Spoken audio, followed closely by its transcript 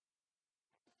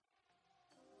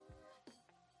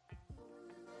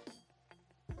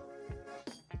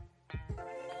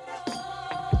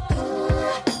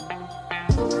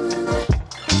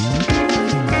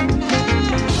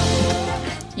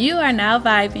You are now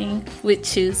vibing with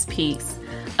Choose Peace,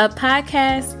 a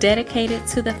podcast dedicated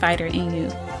to the fighter in you.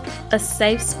 A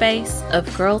safe space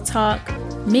of girl talk,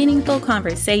 meaningful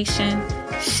conversation,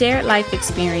 shared life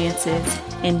experiences,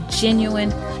 and genuine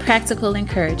practical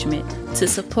encouragement to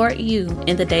support you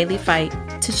in the daily fight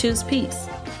to choose peace.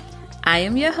 I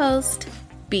am your host,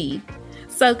 B.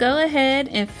 So go ahead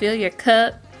and fill your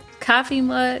cup, coffee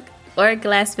mug, or a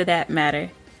glass for that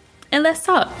matter, and let's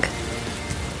talk.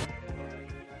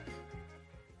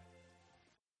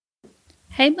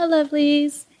 Hey, my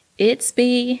lovelies, it's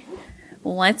B,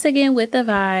 once again with the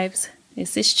vibes.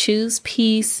 This is Choose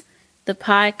Peace, the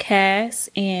podcast,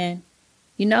 and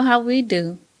you know how we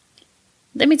do.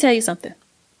 Let me tell you something.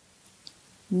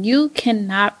 You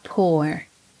cannot pour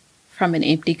from an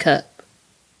empty cup.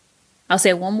 I'll say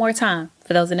it one more time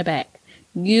for those in the back.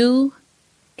 You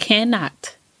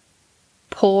cannot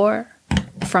pour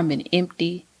from an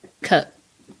empty cup.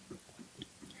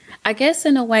 I guess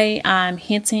in a way I'm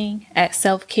hinting at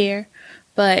self-care,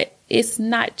 but it's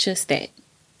not just that.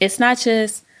 It's not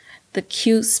just the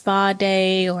cute spa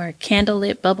day or a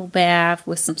candlelit bubble bath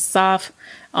with some soft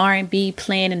R&B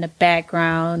playing in the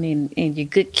background and your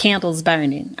good candles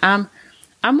burning. I'm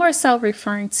more so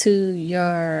referring to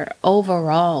your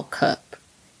overall cup,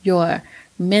 your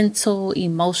mental,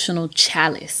 emotional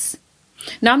chalice.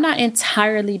 Now, I'm not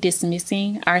entirely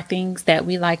dismissing our things that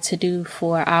we like to do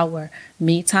for our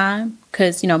me time.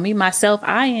 Because, me, myself,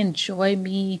 I enjoy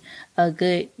me a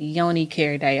good yoni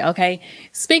care day. Okay.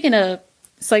 Speaking of,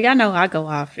 so y'all know I go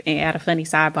off and add a funny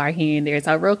sidebar here and there.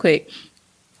 So real quick,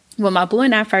 when my boy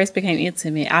and I first became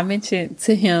intimate, I mentioned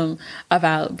to him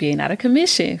about being out of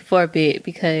commission for a bit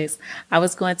because I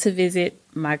was going to visit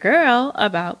my girl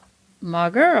about my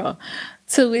girl.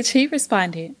 To which he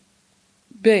responded,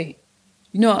 "Babe,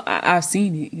 I've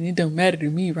seen it and it don't matter to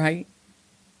me, right?"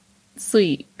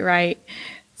 Sweet, right?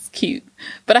 It's cute.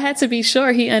 But I had to be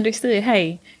sure he understood,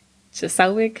 hey, just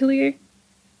so we're clear,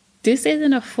 this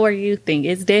isn't a for you thing.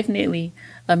 It's definitely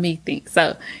a me thing.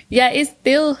 So yeah, it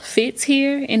still fits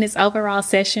here in this overall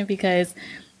session because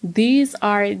these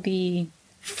are the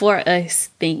for us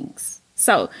things.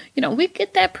 So, we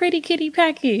get that pretty kitty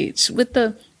package with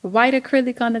the white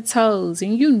acrylic on the toes,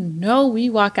 and we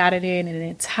walk out of there in an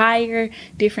entire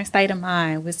different state of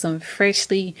mind with some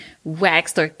freshly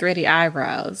waxed or threaded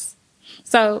eyebrows.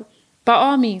 So by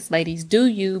all means, ladies, do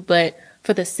you, but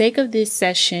for the sake of this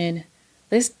session,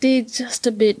 let's dig just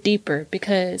a bit deeper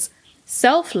because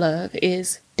self-love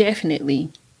is definitely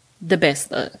the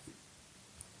best love.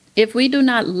 If we do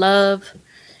not love,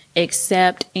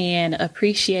 accept, and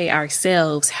appreciate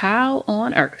ourselves, how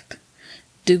on earth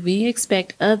do we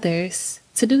expect others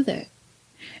to do that?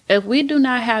 If we do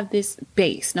not have this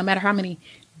base, no matter how many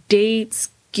dates,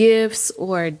 gifts,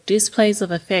 or displays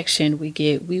of affection we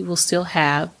get, we will still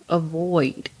have a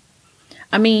void.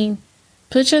 I mean,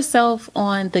 put yourself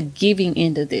on the giving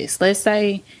end of this. Let's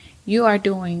say you are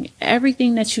doing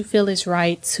everything that you feel is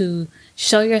right to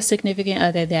show your significant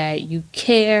other that you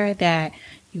care, that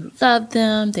you love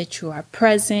them, that you are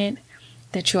present,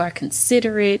 that you are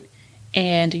considerate,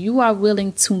 and you are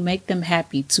willing to make them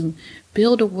happy, to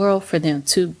build a world for them,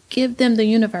 to give them the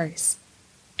universe,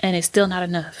 and it's still not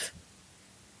enough.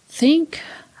 Think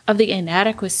of the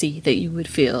inadequacy that you would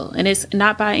feel, and it's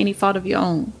not by any fault of your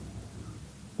own.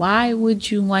 Why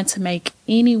would you want to make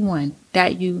anyone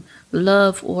that you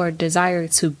love or desire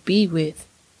to be with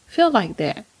feel like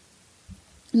that?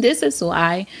 This is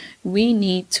why we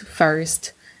need to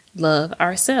first love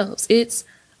ourselves. It's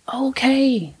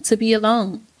okay to be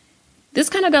alone. This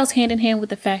kind of goes hand in hand with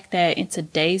the fact that in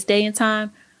today's day and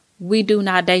time, we do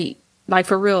not date. Like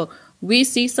for real, we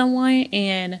see someone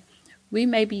and we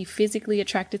may be physically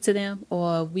attracted to them,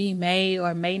 or we may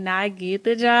or may not get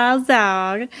the job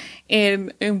done,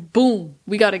 and boom,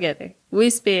 we go together. We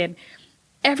spend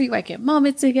every waking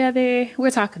moment together.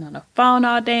 We're talking on the phone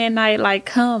all day and night. Like,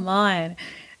 come on.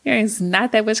 There is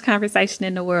not that much conversation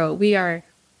in the world. We are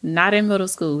not in middle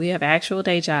school. We have actual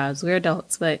day jobs. We're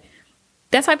adults, but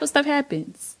that type of stuff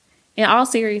happens. In all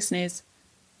seriousness,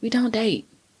 we don't date.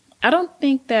 I don't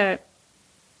think that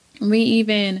we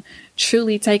even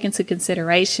truly take into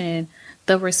consideration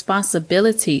the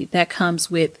responsibility that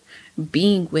comes with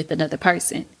being with another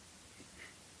person.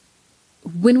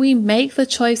 When we make the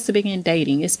choice to begin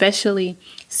dating, especially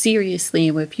seriously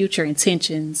and with future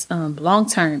intentions,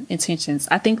 long-term intentions,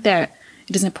 I think that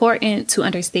it is important to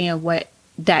understand what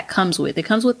that comes with. It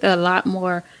comes with a lot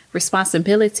more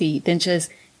responsibility than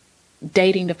just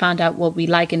dating to find out what we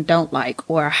like and don't like,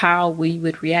 or how we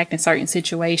would react in certain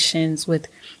situations with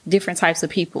different types of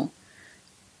people.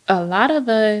 A lot of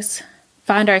us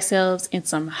find ourselves in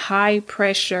some high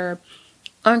pressure,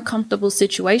 uncomfortable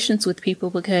situations with people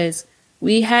because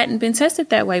we hadn't been tested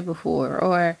that way before,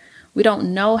 or we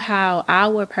don't know how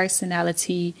our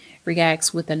personality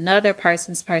reacts with another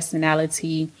person's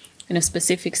personality in a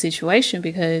specific situation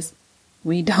because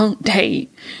we don't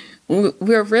date.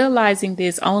 We're realizing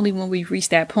this only when we reach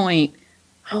that point.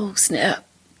 Oh, snap.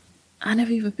 I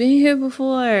never even been here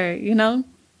before,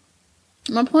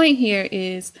 My point here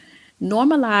is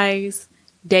normalize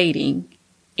dating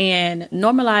and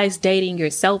normalize dating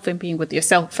yourself and being with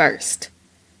yourself first.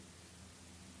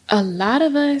 A lot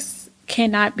of us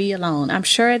cannot be alone. I'm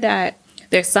sure that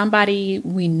there's somebody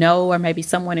we know or maybe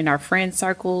someone in our friend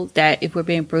circle that, if we're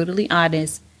being brutally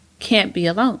honest, can't be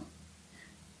alone.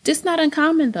 It's not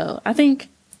uncommon though. I think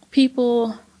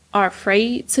people are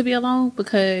afraid to be alone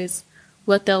because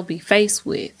what they'll be faced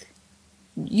with.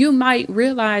 You might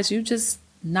realize you just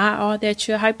not all that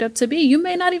you're hyped up to be. You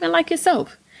may not even like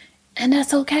yourself, and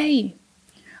that's okay.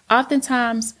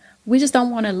 Oftentimes, we just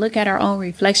don't want to look at our own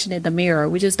reflection in the mirror.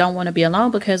 We just don't want to be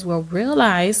alone because we'll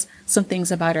realize some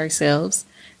things about ourselves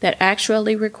that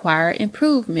actually require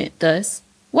improvement, thus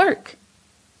work.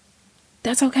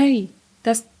 That's okay.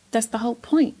 That's the whole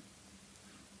point.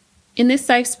 In this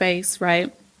safe space,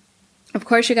 right? Of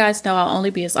course, you guys know I'll only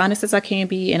be as honest as I can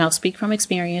be, and I'll speak from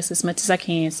experience as much as I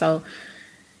can. So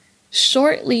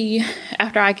shortly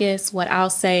after, I guess, what I'll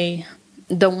say,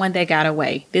 the one that got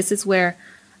away, this is where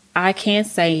I can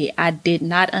say I did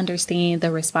not understand the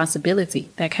responsibility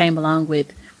that came along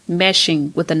with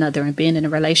meshing with another and being in a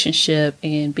relationship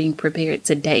and being prepared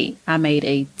to date. I made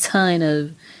a ton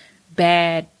of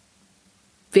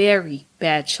very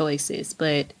bad choices,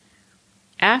 but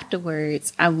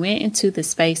afterwards, I went into the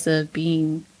space of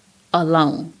being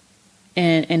alone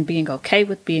and being okay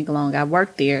with being alone. I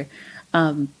worked there,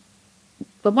 but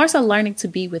more so learning to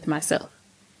be with myself.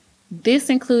 This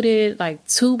included like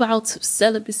 2 bouts of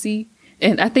celibacy,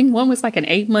 and I think one was like an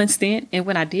 8-month stint. And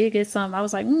when I did get some, I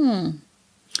was like, didn't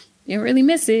really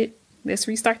miss it. Let's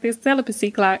restart this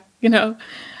celibacy clock, Your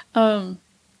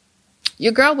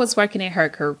girl was working in her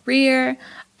career.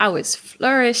 I was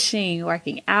flourishing,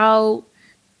 working out,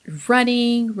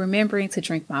 running, remembering to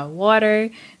drink my water,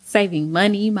 saving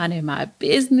money, minding my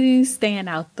business, staying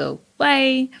out the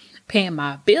way, paying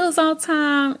my bills on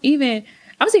time. I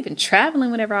was even traveling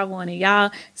whenever I wanted.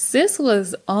 Y'all, sis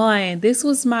was on. This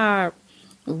was my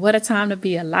What a Time to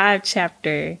Be Alive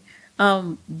chapter.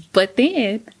 But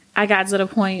then I got to the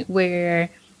point where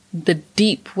the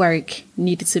deep work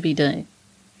needed to be done.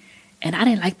 And I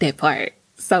didn't like that part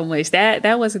so much.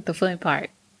 That wasn't the fun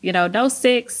part. No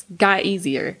sex got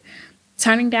easier.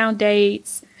 Turning down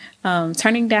dates,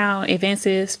 turning down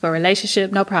advances for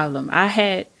relationship, no problem. I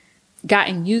had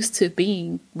gotten used to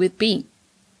being with B.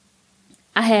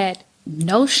 I had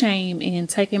no shame in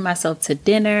taking myself to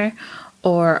dinner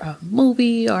or a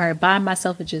movie or buying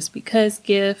myself a just because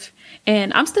gift.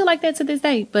 And I'm still like that to this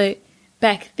day. But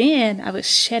back then, I was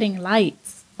shedding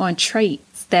lights on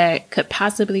traits that could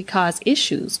possibly cause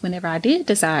issues whenever I did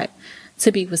decide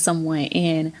to be with someone.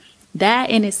 And that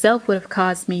in itself would have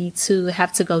caused me to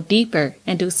have to go deeper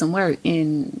and do some work.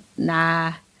 And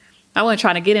I wasn't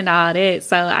trying to get into all that.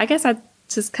 So I guess I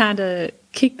just kind of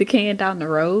kicked the can down the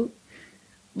road.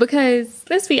 Because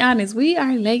let's be honest, we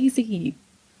are lazy.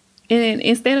 And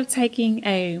instead of taking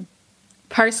a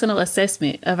personal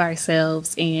assessment of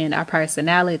ourselves and our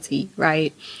personality,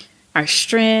 right? Our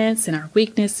strengths and our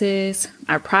weaknesses,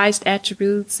 our prized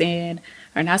attributes and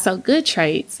our not so good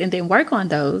traits, and then work on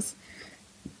those.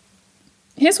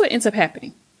 Here's what ends up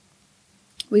happening.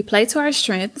 We play to our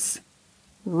strengths,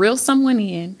 reel someone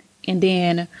in, and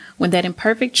then when that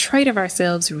imperfect trait of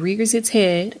ourselves rears its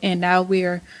head and now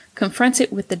we're confronted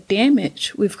with the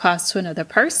damage we've caused to another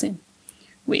person,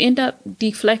 we end up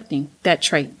deflecting that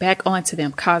trait back onto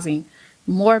them, causing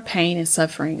more pain and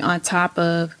suffering on top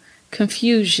of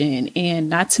confusion and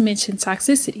not to mention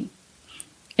toxicity.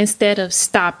 Instead of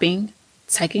stopping,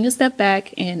 taking a step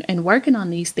back and working on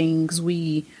these things,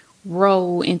 we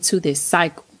roll into this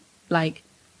cycle. Like,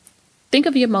 think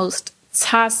of your most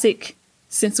toxic,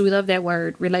 since we love that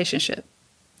word, relationship.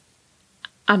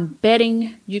 I'm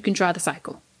betting you can draw the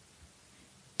cycle.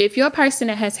 If you're a person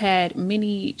that has had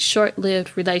many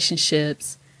short-lived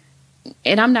relationships,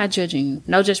 and I'm not judging you,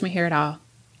 no judgment here at all,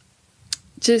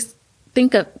 just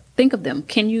think of them.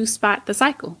 Can you spot the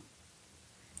cycle?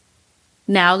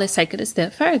 Now let's take it a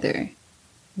step further.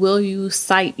 Will you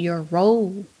cite your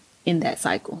role in that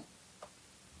cycle?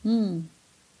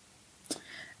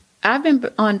 I've been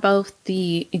on both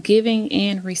the giving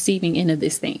and receiving end of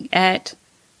this thing. At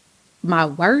my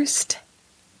worst,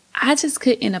 I just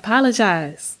couldn't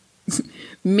apologize.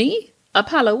 Me?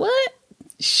 Apollo what?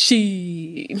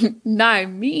 Not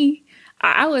me.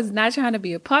 I was not trying to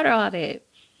be a part of all that.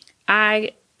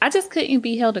 I just couldn't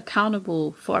be held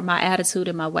accountable for my attitude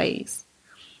and my ways.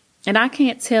 And I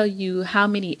can't tell you how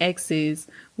many exes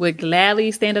would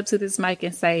gladly stand up to this mic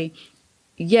and say,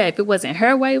 yeah, if it wasn't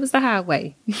her way, it was the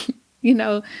highway. You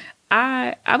know,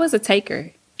 I was a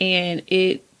taker, and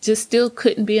it just still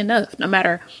couldn't be enough, no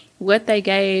matter what they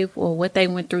gave or what they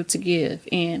went through to give.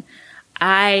 And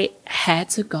I had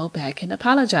to go back and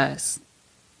apologize.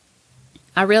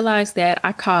 I realized that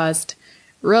I caused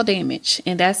real damage,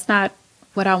 and that's not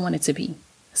what I wanted to be.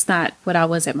 It's not what I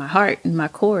was at my heart and my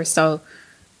core. So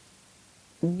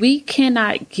we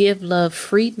cannot give love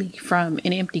freely from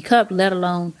an empty cup, let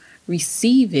alone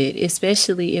receive it,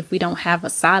 especially if we don't have a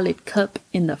solid cup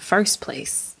in the first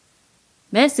place.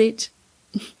 Message.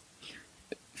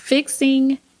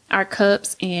 Fixing our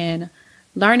cups and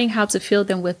learning how to fill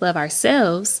them with love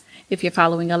ourselves, if you're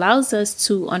following, allows us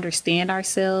to understand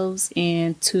ourselves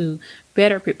and to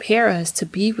better prepare us to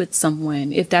be with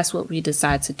someone if that's what we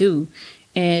decide to do.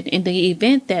 And in the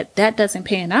event that that doesn't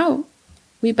pan out,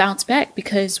 we bounce back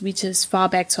because we just fall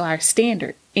back to our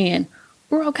standard. And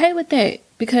we're okay with that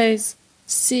because,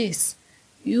 sis,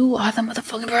 you are the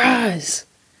motherfucking prize.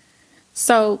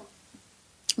 So,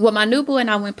 well, my new boy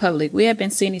and I went public. We had been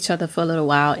seeing each other for a little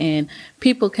while, and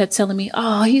people kept telling me,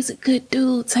 oh, he's a good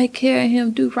dude. Take care of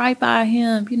him. Do right by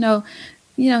him. You know,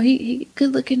 he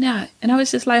good looking out. And I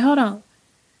was just like, hold on.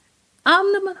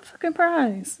 I'm the motherfucking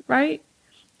prize, right?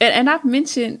 And I've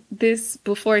mentioned this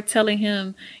before, telling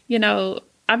him,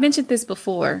 I mentioned this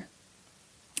before.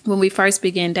 When we first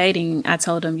began dating, I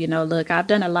told him, look, I've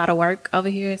done a lot of work over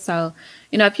here. So,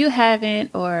 if you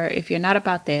haven't, or if you're not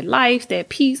about that life, that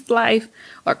peace life,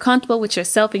 or comfortable with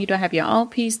yourself and you don't have your own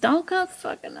peace, don't come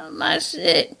fucking on my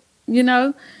shit,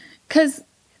 because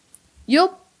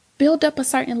you'll build up a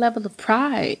certain level of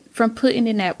pride from putting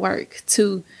in that work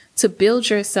to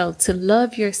build yourself, to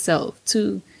love yourself,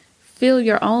 to fill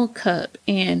your own cup.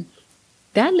 And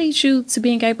that leads you to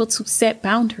being able to set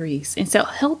boundaries and set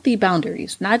healthy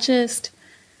boundaries, not just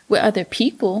with other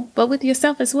people, but with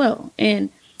yourself as well. And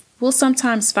we'll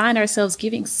sometimes find ourselves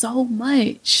giving so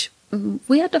much.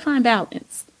 We have to find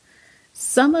balance.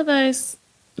 Some of us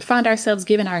find ourselves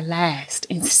giving our last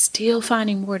and still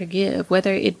finding more to give,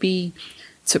 whether it be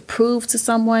to prove to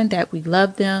someone that we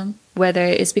love them, whether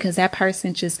it's because that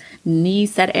person just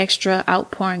needs that extra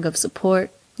outpouring of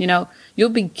support. You'll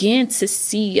begin to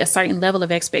see a certain level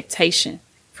of expectation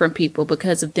from people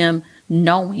because of them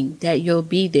knowing that you'll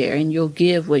be there and you'll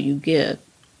give what you give.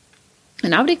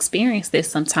 And I would experience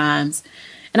this sometimes,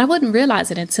 and I wouldn't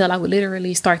realize it until I would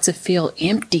literally start to feel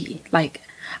empty. Like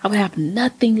I would have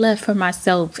nothing left for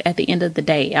myself at the end of the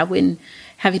day. I wouldn't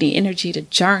have any energy to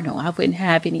journal. I wouldn't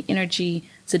have any energy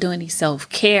to do any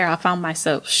self-care. I found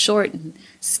myself short and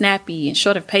snappy and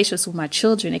short of patience with my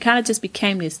children. It kind of just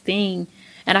became this thing.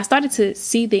 And I started to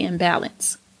see the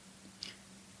imbalance.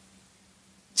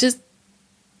 Just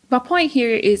my point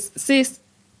here is, sis,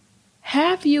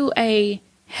 have you a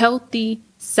healthy,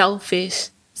 selfish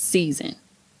season.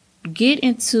 Get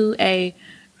into a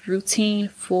routine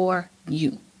for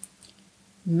you.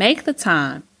 Make the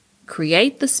time,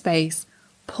 create the space,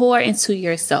 pour into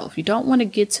yourself. You don't want to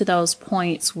get to those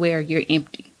points where you're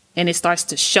empty and it starts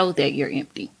to show that you're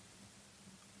empty.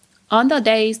 On the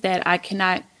days that I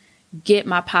cannot get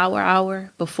my power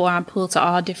hour before I'm pulled to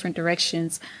all different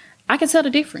directions, I can tell the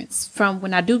difference from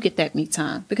when I do get that me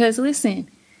time. Because listen,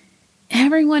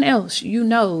 everyone else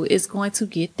is going to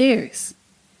get theirs.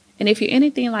 And if you're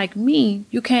anything like me,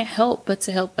 you can't help but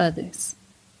to help others.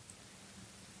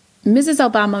 Mrs.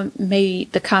 Obama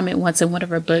made the comment once in one of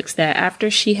her books that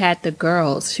after she had the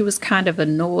girls, she was kind of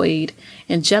annoyed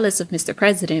and jealous of Mr.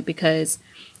 President because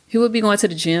he would be going to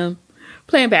the gym,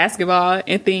 playing basketball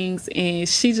and things, and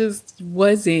she just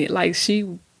wasn't. Like,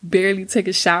 she barely took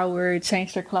a shower,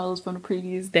 changed her clothes from the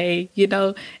previous day,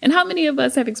 and how many of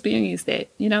us have experienced that,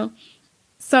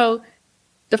 So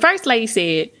the first lady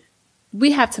said,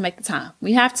 we have to make the time.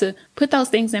 We have to put those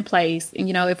things in place. And,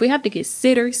 if we have to get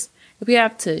sitters, if we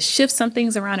have to shift some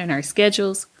things around in our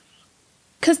schedules,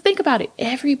 because think about it,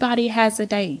 everybody has a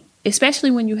day,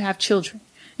 especially when you have children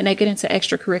and they get into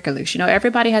extracurriculars.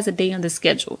 Everybody has a day on the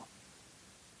schedule.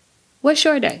 What's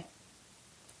your day?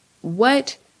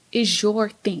 What is your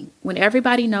thing? When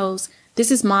everybody knows this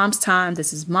is mom's time,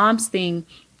 this is mom's thing.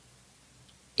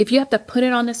 If you have to put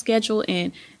it on the schedule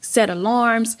and set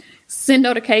alarms, send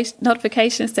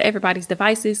notifications to everybody's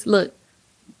devices, look,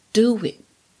 do it.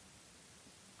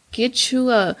 Get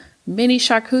you a mini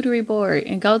charcuterie board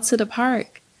and go to the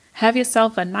park. Have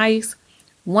yourself a nice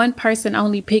one-person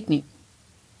only picnic.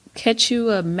 catch you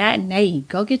a matinee.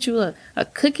 Go get you a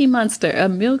Cookie Monster, a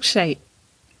milkshake.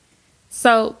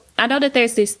 So I know that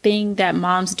there's this thing that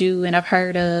moms do, and I've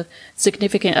heard of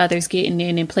significant others getting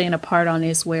in and playing a part on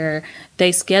this, where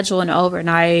they schedule an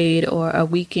overnight or a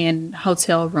weekend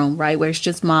hotel room, right? Where it's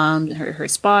just mom, her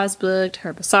spa's booked,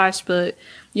 her massage booked.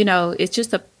 It's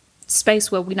just a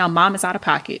space where we know mom is out of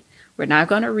pocket. We're not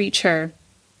going to reach her.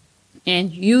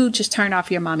 And you just turn off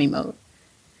your mommy mode.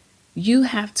 You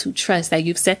have to trust that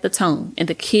you've set the tone, and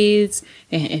the kids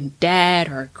and dad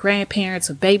or grandparents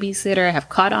or babysitter have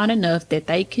caught on enough that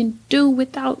they can do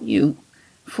without you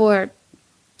for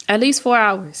at least 4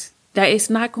 hours. That it's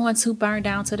not going to burn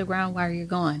down to the ground while you're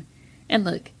gone. And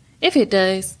look, if it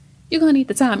does, you're going to need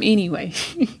the time anyway.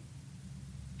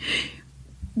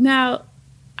 Now,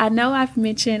 I know I've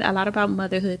mentioned a lot about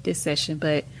motherhood this session,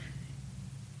 but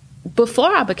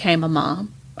before I became a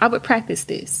mom, I would practice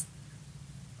this.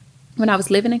 When I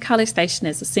was living in College Station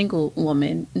as a single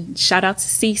woman, shout out to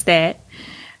CSTAT,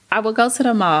 I would go to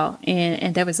the mall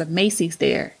and there was a Macy's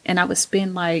there, and I would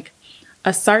spend like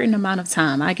a certain amount of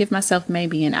time. I give myself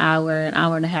maybe an hour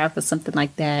and a half or something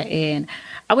like that. And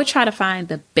I would try to find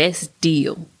the best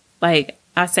deal. Like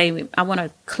I say, I want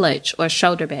a clutch or a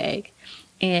shoulder bag.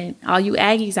 And all you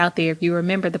Aggies out there, if you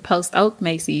remember the Post Oak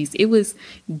Macy's, it was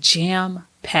jam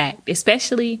packed,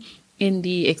 especially in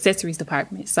the accessories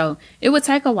department. So it would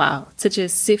take a while to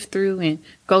just sift through and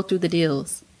go through the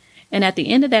deals. And at the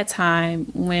end of that time,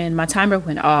 when my timer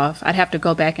went off, I'd have to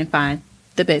go back and find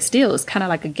the best deals, kind of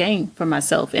like a game for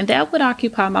myself. And that would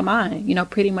occupy my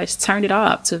mind, pretty much turn it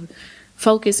off to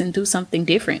focus and do something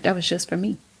different. That was just for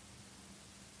me.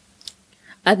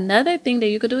 Another thing that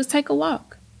you could do is take a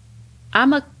walk.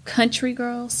 I'm a country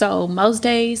girl, so most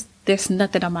days there's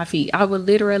nothing on my feet. I would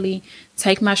literally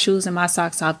take my shoes and my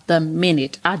socks off the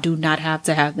minute I do not have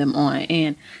to have them on.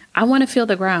 And I want to feel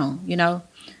the ground,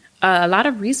 A lot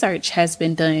of research has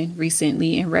been done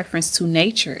recently in reference to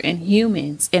nature and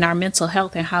humans and our mental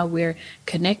health and how we're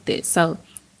connected. So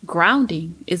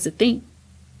grounding is a thing.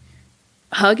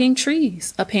 Hugging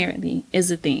trees, apparently, is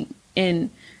a thing. And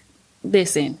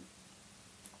listen,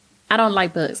 I don't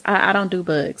like bugs. I don't do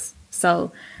bugs.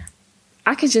 So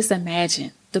I could just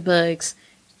imagine the bugs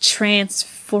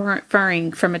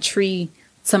transferring from a tree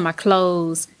to my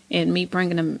clothes and me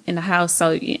bringing them in the house.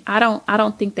 So I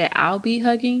don't think that I'll be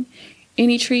hugging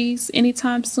any trees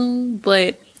anytime soon,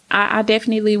 but I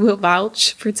definitely will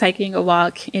vouch for taking a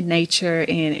walk in nature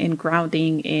and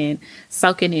grounding and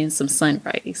soaking in some sun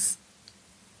rays.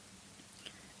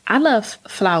 I love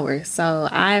flowers, so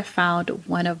I found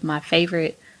one of my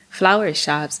favorite flower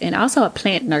shops and also a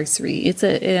plant nursery. It's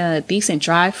a decent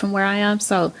drive from where I am.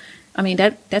 So,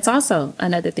 that's also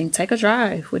another thing. Take a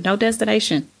drive with no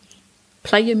destination.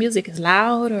 Play your music as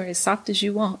loud or as soft as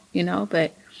you want,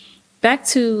 but back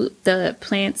to the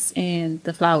plants and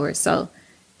the flowers. So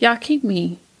y'all keep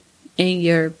me in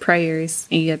your prayers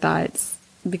and your thoughts,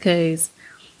 because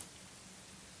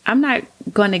I'm not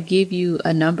going to give you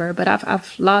a number, but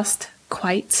I've lost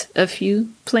quite a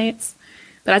few plants.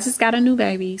 But I just got a new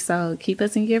baby, so keep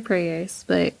us in your prayers.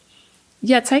 But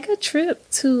yeah, take a trip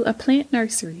to a plant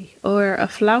nursery or a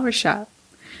flower shop.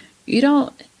 You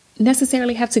don't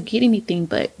necessarily have to get anything,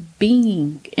 but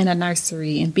being in a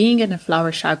nursery and being in a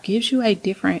flower shop gives you a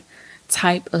different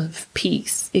type of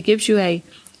peace. It gives you a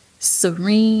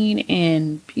serene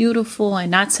and beautiful, and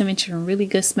not to mention really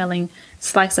good smelling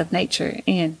slice of nature.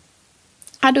 And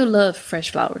I do love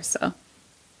fresh flowers, so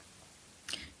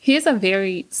here's a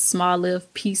very small, little,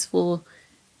 peaceful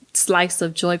slice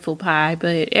of joyful pie.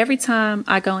 But every time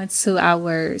I go into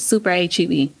our Super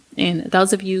HEB, and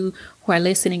those of you who are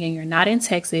listening and you're not in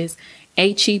Texas,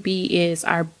 HEB is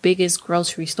our biggest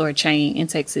grocery store chain in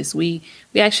Texas. We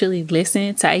actually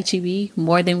listen to HEB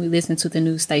more than we listen to the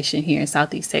news station here in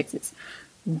Southeast Texas.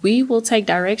 We will take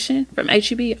direction from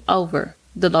HEB over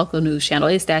the local news channel.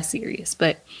 It's that serious.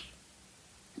 But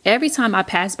every time I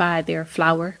pass by their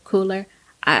flower cooler,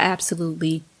 I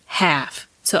absolutely have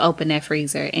to open that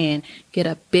freezer and get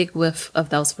a big whiff of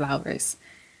those flowers.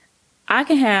 I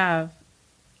can have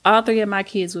all three of my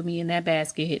kids with me in that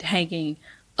basket, hanging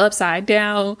upside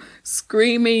down,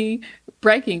 screaming,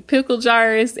 breaking pickle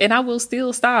jars, and I will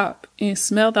still stop and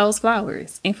smell those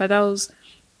flowers. And for those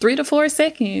 3 to 4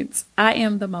 seconds, I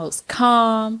am the most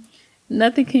calm,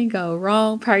 nothing can go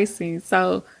wrong person.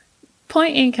 So,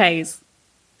 point in case,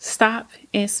 stop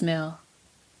and smell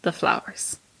the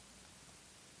flowers.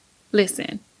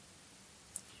 Listen,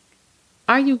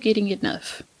 are you getting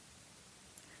enough?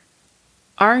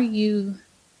 Are you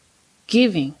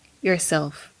giving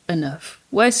yourself enough?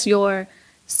 What's your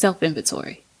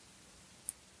self-inventory?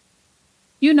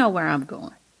 You know where I'm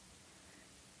going.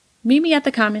 Meet me at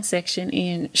the comment section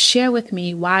and share with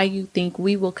me why you think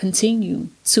we will continue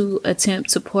to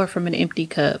attempt to pour from an empty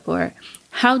cup, or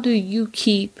how do you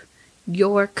keep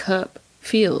your cup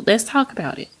filled? Let's talk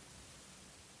about it.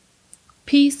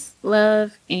 Peace,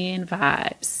 love, and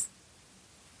vibes.